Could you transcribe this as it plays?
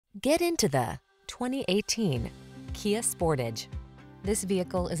Get into the 2018 Kia Sportage. This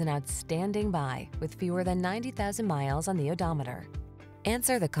vehicle is an outstanding buy with fewer than 90,000 miles on the odometer.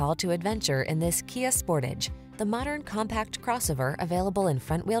 Answer the call to adventure in this Kia Sportage, the modern compact crossover available in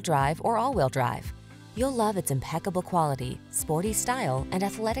front-wheel drive or all-wheel drive. You'll love its impeccable quality, sporty style, and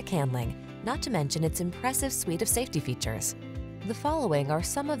athletic handling, not to mention its impressive suite of safety features. The following are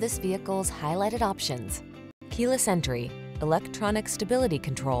some of this vehicle's highlighted options: keyless entry, electronic stability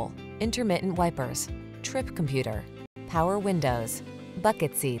control, intermittent wipers, trip computer, power windows,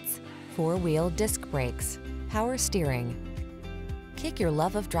 bucket seats, four-wheel disc brakes, power steering. Kick your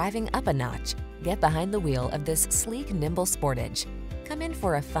love of driving up a notch. Get behind the wheel of this sleek, nimble Sportage. Come in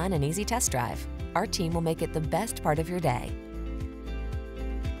for a fun and easy test drive. Our team will make it the best part of your day.